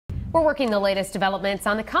We're working the latest developments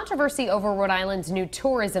on the controversy over Rhode Island's new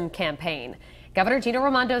tourism campaign. Governor Gina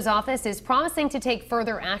Raimondo's office is promising to take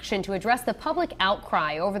further action to address the public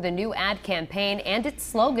outcry over the new ad campaign and its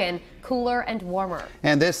slogan, cooler and warmer.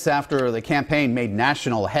 And this after the campaign made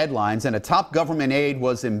national headlines and a top government aide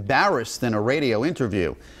was embarrassed in a radio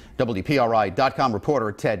interview. WPRI.com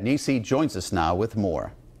reporter Ted Nisi joins us now with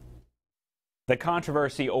more. The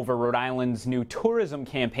controversy over Rhode Island's new tourism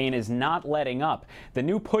campaign is not letting up. The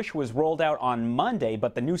new push was rolled out on Monday,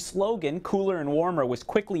 but the new slogan, cooler and warmer, was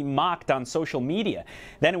quickly mocked on social media.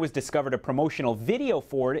 Then it was discovered a promotional video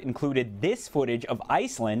for it included this footage of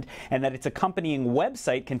Iceland and that its accompanying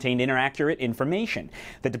website contained inaccurate information.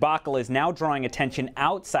 The debacle is now drawing attention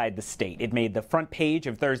outside the state. It made the front page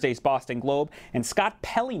of Thursday's Boston Globe, and Scott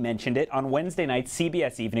Pelley mentioned it on Wednesday night's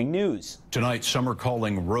CBS Evening News. Tonight, some are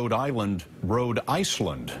calling Rhode Island Rhode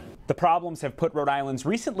Iceland. The problems have put Rhode Island's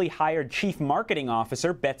recently hired Chief Marketing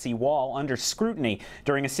Officer, Betsy Wall, under scrutiny.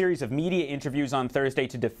 During a series of media interviews on Thursday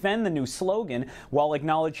to defend the new slogan, Wall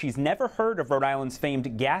acknowledged she's never heard of Rhode Island's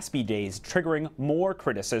famed Gatsby Days, triggering more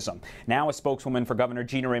criticism. Now a spokeswoman for Governor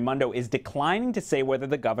Gina Raimondo is declining to say whether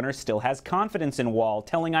the governor still has confidence in Wall,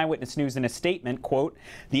 telling Eyewitness News in a statement, quote,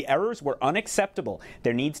 "The errors were unacceptable.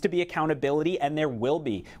 There needs to be accountability, and there will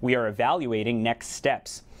be. We are evaluating next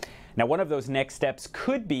steps." Now, one of those next steps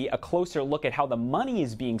could be a closer look at how the money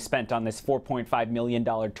is being spent on this $4.5 million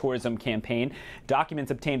tourism campaign. Documents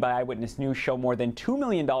obtained by Eyewitness News show more than $2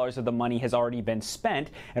 million of the money has already been spent,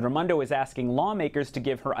 and Raimondo is asking lawmakers to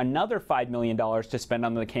give her another $5 million to spend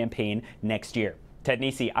on the campaign next year. Ted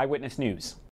Nisi, Eyewitness News.